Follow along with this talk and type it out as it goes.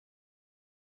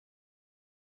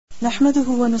نحمده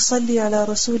ونصلي على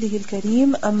رسوله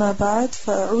الكريم أما بعد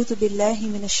فأعوذ بالله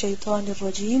من الشيطان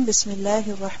الرجيم بسم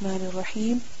الله الرحمن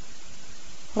الرحيم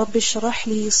رب اشرح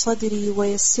لي صدري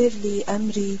ويسر لي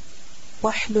أمري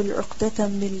واحلل عقدة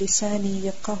من لساني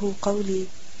يفقه قولي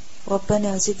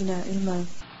ربنا زدنا علما.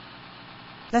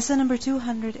 Lesson number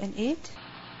 208,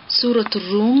 Surah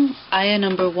Ar-Rum, ayah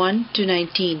number 1 to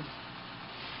 19.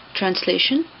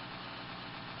 Translation: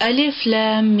 Alif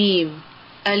Lam Mim,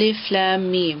 Alif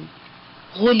Lam Mim.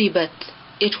 Ghulibat,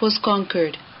 it was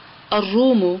conquered.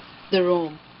 Ar-Rumu, the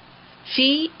Rome.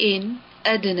 Fi, in,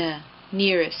 Adna,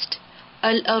 nearest.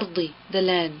 Al-Ardi, the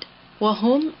land.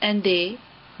 Wahum, and they.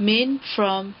 Min,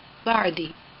 from.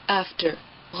 Ba'di, after.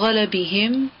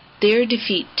 Ghalabihim, their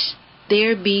defeat,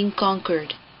 their being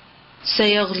conquered.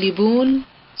 Sayaghlibun,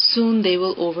 soon they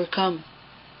will overcome.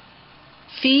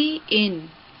 Fi, in.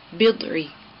 Bid'i,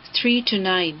 3 to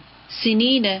 9.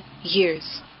 Sinina,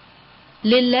 years.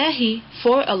 Lillahi,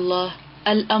 for Allah.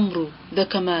 Al-Amru, the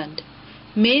command.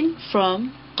 Min,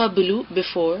 from. Qablu,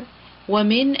 before. Wa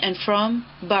min, and from.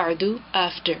 Ba'du,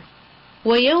 after.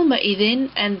 Wa yawma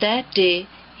idhin, and that day.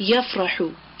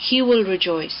 Yafrahu, he will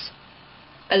rejoice.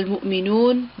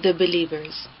 Al-Mu'minun, the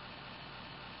believers.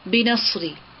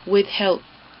 Binasri, with help.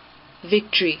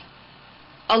 Victory.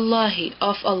 Allahi,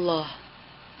 of Allah.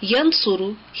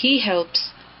 Yansuru, he helps.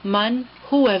 Man,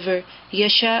 whoever.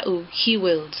 Yasha'u, he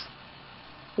wills.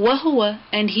 Wahuwa,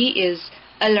 and he is.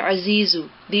 Al-Azizu,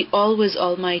 the always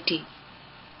almighty.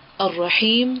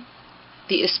 Ar-Rahim,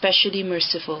 the especially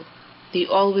merciful, the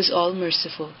always all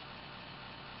merciful.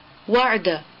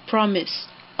 Wa'da, promise.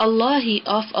 Allahi,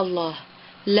 of Allah.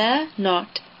 La,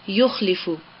 not.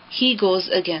 Yukhlifu, he goes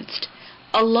against.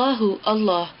 Allahu,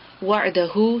 Allah.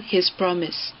 Wa'dahu, his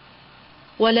promise.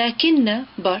 Walakinna,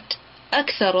 but.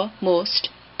 Akthara, most.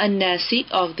 An-nasi,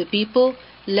 of the people.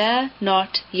 La,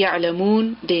 not.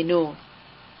 Ya'lamun, they know.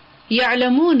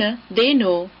 Ya'lamuna, they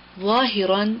know.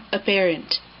 Zahiran,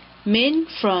 apparent. Min,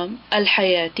 from.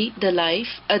 Al-hayati, the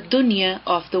life. Ad-dunya,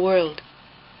 of the world.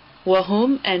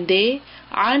 Wahum, and they.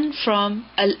 An, from.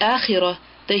 Al-akhirah,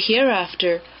 the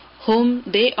hereafter. Hum,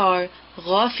 they are.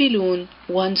 Ghafilun,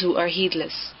 ones who are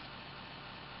heedless.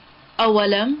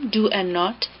 Awalam, do and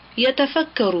not.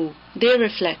 Yatafakkaru, they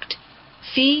reflect.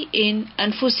 Fi, in.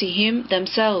 Anfusihim,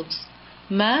 themselves.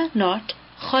 Ma, not.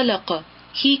 Khalaqa,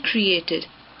 he created.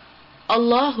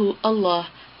 Allahu, Allah.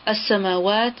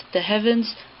 As-samawat, the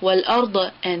heavens.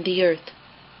 Wal-arda, and the earth.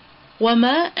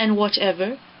 Wama, and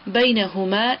whatever.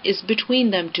 Baynahuma, is between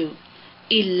them two.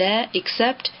 Illa,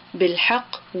 except.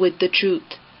 Bil-haq, with the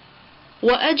truth.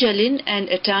 Wa ajalin, and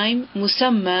a time.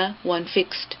 Musamma, one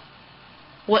fixed.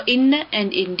 Wa inna,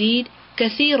 and indeed.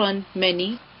 Kathiran,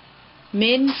 many.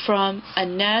 Min, from.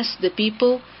 An-nas, the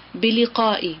people.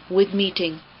 Biliqa'i, with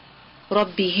meeting.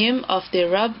 Rabbihim, of their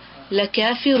Rabb.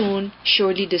 Lakafirun,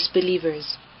 surely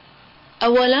disbelievers.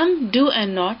 Awalam, do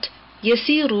and not.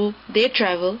 Yasiru, they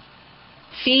travel.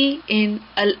 Fi, in.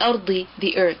 Al-ardi,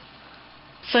 the earth.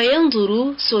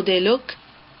 Fayanzuru, so they look.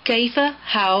 Kaifa,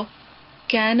 how.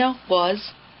 Kana,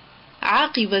 was.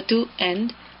 Aqibatu,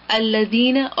 end.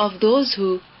 Alladina, of those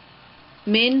who.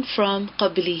 Min, from.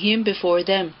 Qablihim, before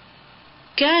them.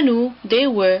 Kanu, they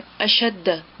were.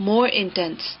 Ashadda, more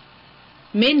intense.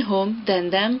 Minhum, than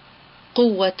them.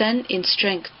 Quwwatan, in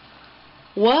strength.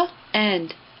 Wa,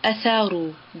 and.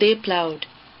 Atharu, they plowed.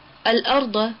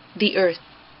 Al-arda, the earth.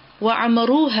 Wa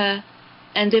amaruha,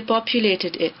 and they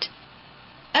populated it.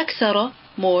 Akthara,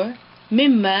 more.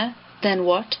 Mimma, than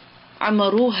what.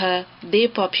 Amaruha, they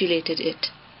populated it.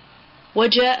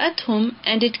 Waja'athum,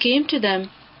 and it came to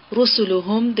them.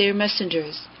 Rusuluhum, their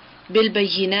messengers.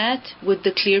 Bil-bayyinat, with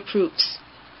the clear proofs.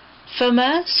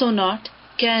 Fama, so not.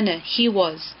 Kana, he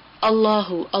was.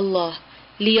 Allahu, Allah.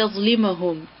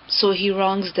 Liyadlimahum, so he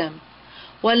wrongs them.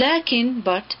 Walakin,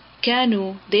 but.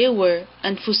 Kanu, they were.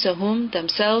 Anfusahum,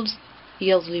 themselves.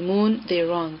 Yadlimun, they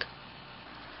wrong.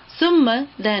 Thumma,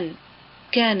 then.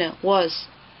 Kana, was.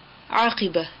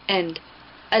 Aqibah, end.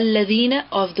 Alladhina,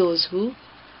 of those who.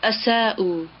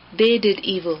 Asa'u, they did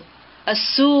evil.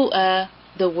 As-su'a,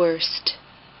 the worst.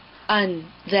 An,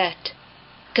 that.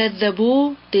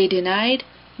 Kadhabu, they denied.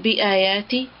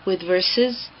 Bi-ayati, with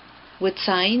verses. With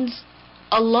signs.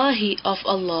 Allahi, of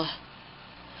Allah.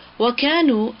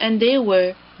 Wakanu, and they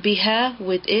were. Biha,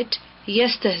 with it.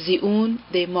 Yastahzi'un,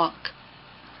 they mock.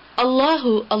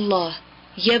 Allahu, Allah.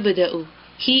 Yabda'u,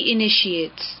 he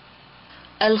initiates.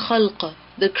 Al-khalqa,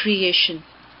 the creation.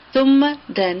 Thumma,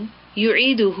 then.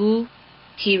 Yu'iduhu,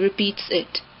 he repeats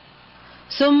it.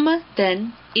 Thumma,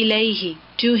 then. Ilayhi,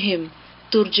 to him.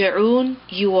 Turja'un,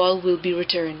 you all will be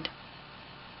returned.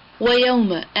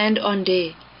 وَيَوْمَ, and on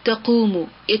day, تَقُومُ,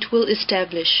 it will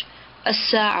establish,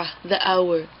 as-sa'ah, the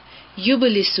hour.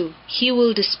 Yublisu, he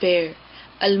will despair.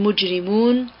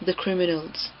 Al-mujrimun, the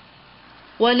criminals.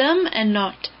 Walam, and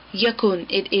not. Yakun,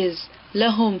 it is.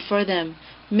 Lahum, for them.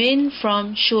 Min,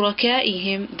 from.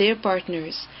 Shurakaihim, their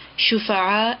partners.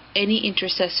 Shufa'a, any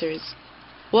intercessors.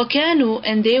 Wakanu,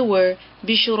 and they were.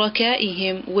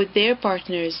 Bishurakaihim, with their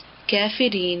partners.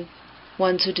 Kafirin,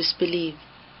 ones who disbelieve.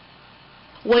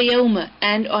 Wayawma,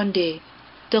 and on day.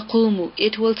 Taqumu,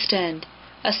 it will stand.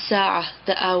 As-sa'ah,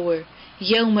 the hour.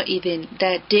 Yawma idin,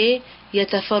 that day.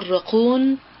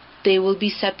 Yatafarraqun, they will be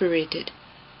separated.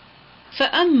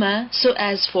 فَأَمَّا, so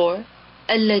as for.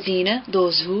 الَّذِينَ,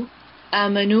 those who.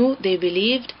 آمَنُوا, they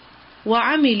believed.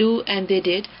 وَعَمِلُوا, and they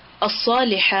did.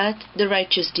 الصَّالِحَاتِ, the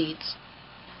righteous deeds.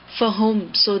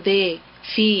 فَهُمْ, so they.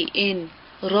 في, in.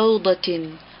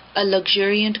 رَوْضَةٍ, a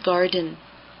luxuriant garden.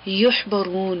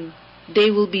 يُحْبَرُونَ, they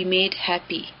will be made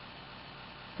happy.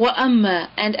 وَأَمَّا,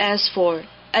 and as for.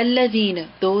 الَّذِينَ,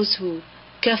 those who.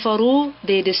 كَفَرُوا,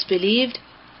 they disbelieved.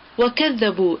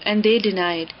 وَكَذَّبُوا, and they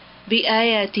denied.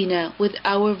 بِآيَاتِنَا, with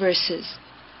our verses.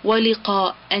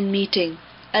 وَلِقَاء, and meeting.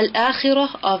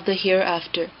 الْآخِرَةِ, of the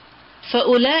hereafter.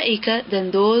 فَأُولَئِكَ, then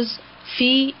those.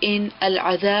 في, in.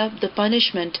 الْعَذَابِ, the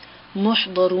punishment.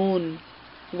 مُحْضَرُونَ,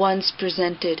 once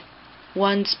presented.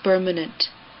 Once permanent.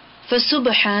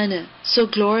 فَسُبْحَانَ, so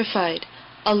glorified.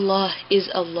 Allah is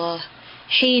Allah.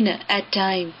 حِينَ, at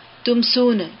time.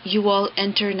 تُمْسُونَ, you all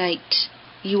enter night.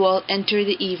 You all enter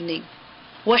the evening.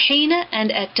 وَحِينَ,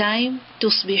 and at time.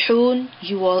 تُصْبِحُونَ,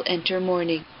 you all enter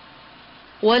morning.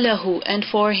 وَلَهُ, and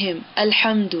for him.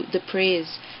 الْحَمْدُ, the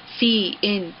praise. في,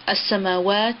 in.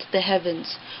 السَّمَاوَاتِ, the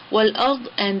heavens. وَالْأَرْضِ,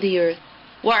 and the earth.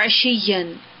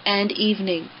 وَعَشِيًّا, and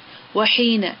evening.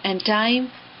 وَحِينَ, and time.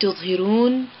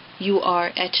 تُظْهِرُونَ, you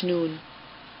are at noon.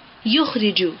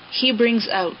 يُخْرِجُ, he brings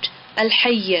out.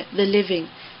 الْحَيَّ, the living.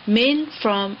 Min,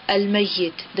 from.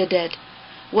 Al-Mayyit, the dead.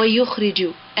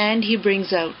 وَيُخْرِجُ, and he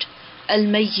brings out.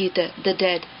 Al-Mayyita, the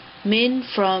dead. Min,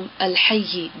 from.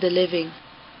 Al-Hayyi, the living.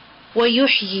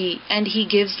 وَيُحْيِي, and he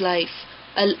gives life.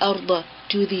 Al-Arda,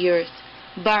 to the earth.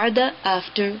 Ba'da,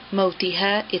 after.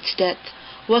 Mawtiha, its death.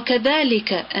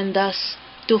 وَكَذَلِكَ, and thus.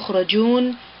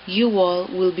 تُخْرَجُونَ, you all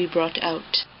will be brought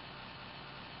out.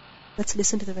 Let's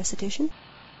listen to the recitation.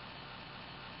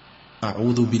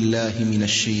 أعوذ بالله من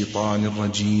الشيطان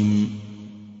الرجيم.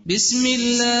 بسم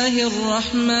الله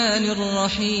الرحمن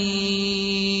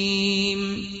الرحيم.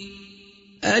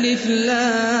 ألف لام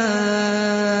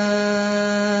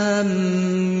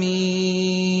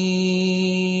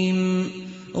ميم.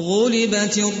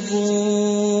 غلبت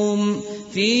الروم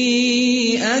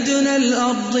في أدنى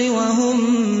الأرض وهم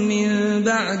من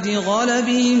بعد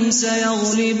غلبهم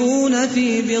سيغلبون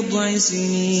في بضع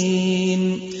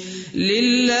سنين.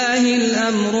 لله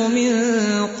الأمر من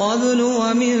قبل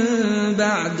ومن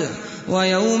بعد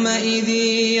ويومئذ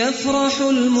يفرح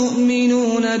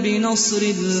المؤمنون بنصر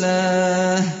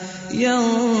الله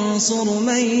ينصر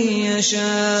من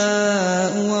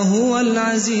يشاء وهو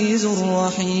العزيز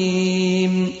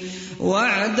الرحيم.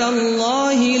 وعد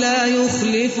الله لا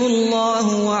يخلف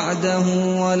الله وعده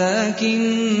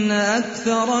ولكن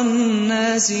أكثر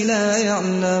الناس لا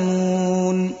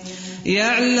يعلمون.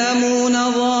 يعلمون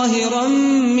ظاهرا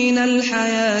من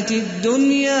الحياة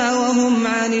الدنيا وهم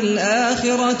عن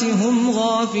الآخرة هم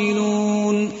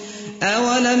غافلون.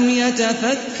 أولم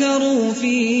يتفكروا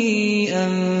في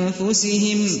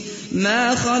أنفسهم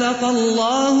ما خلق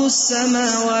الله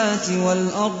السماوات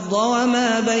والأرض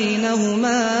وما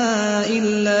بينهما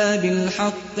إلا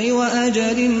بالحق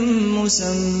وأجل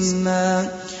مسمى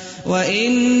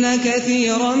وإن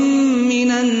كثيرا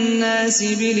من الناس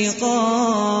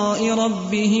بلقاء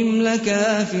ربهم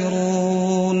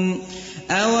لكافرون.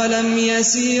 أولم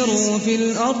يسيروا في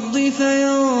الأرض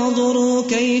فينظروا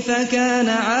كيف كان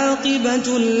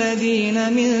عاقبة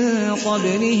الذين من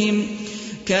قبلهم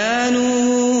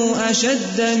كانوا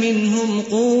أشد منهم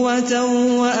قوة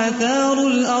وأثاروا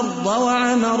الأرض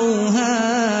وعمروها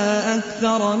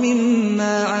أكثر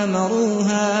مما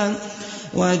عمروها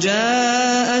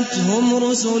وجاءتهم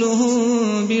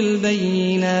رسلهم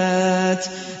بالبينات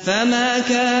فما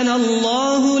كان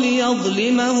الله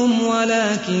ليظلمهم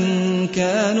ولكن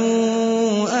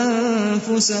كانوا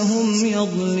أنفسهم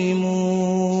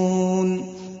يظلمون.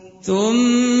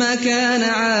 ثم كان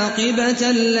عاقبة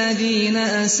الذين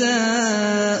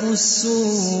أساءوا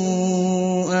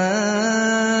السوء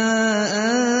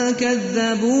أن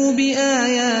كذبوا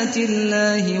بآيات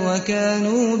الله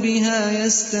وكانوا بها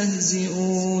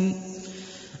يستهزئون.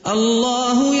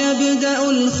 الله يبدأ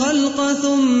الخلق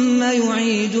ثم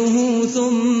يعيده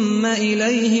ثم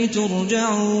إليه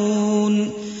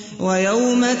ترجعون.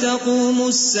 ويوم تقوم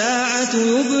الساعة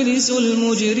يبلس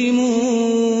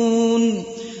المجرمون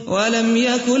ولم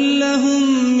يكن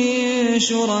لهم من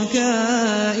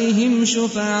شركائهم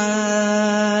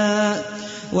شفعاء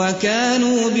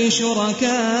وكانوا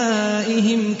بشركائهم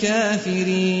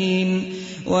كافرين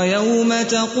ويوم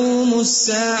تقوم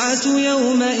الساعة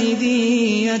يومئذ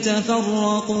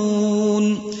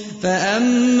يتفرقون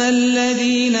فأما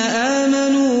الذين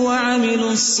آمنوا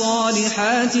وعملوا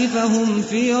الصالحات فهم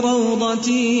في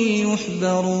روضة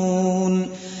يحبرون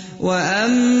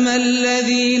وأما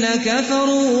الذين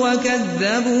كفروا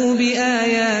وكذبوا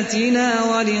بآياتنا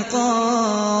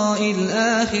ولقاء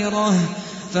الآخرة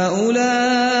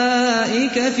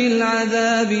فأولئك في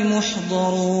العذاب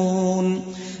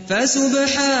محضرون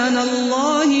فسبحان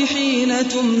الله حين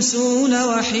تمسون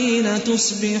وحين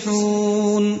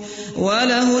تصبحون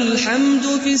وله الحمد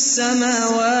في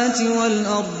السماوات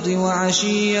والأرض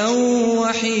وعشيا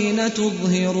وحين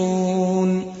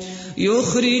تظهرون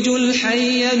يخرج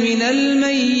الحي من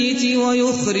الميت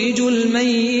ويخرج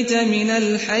الميت من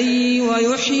الحي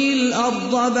ويحيي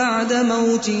الأرض بعد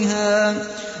موتها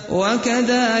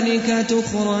وكذلك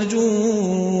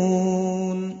تخرجون.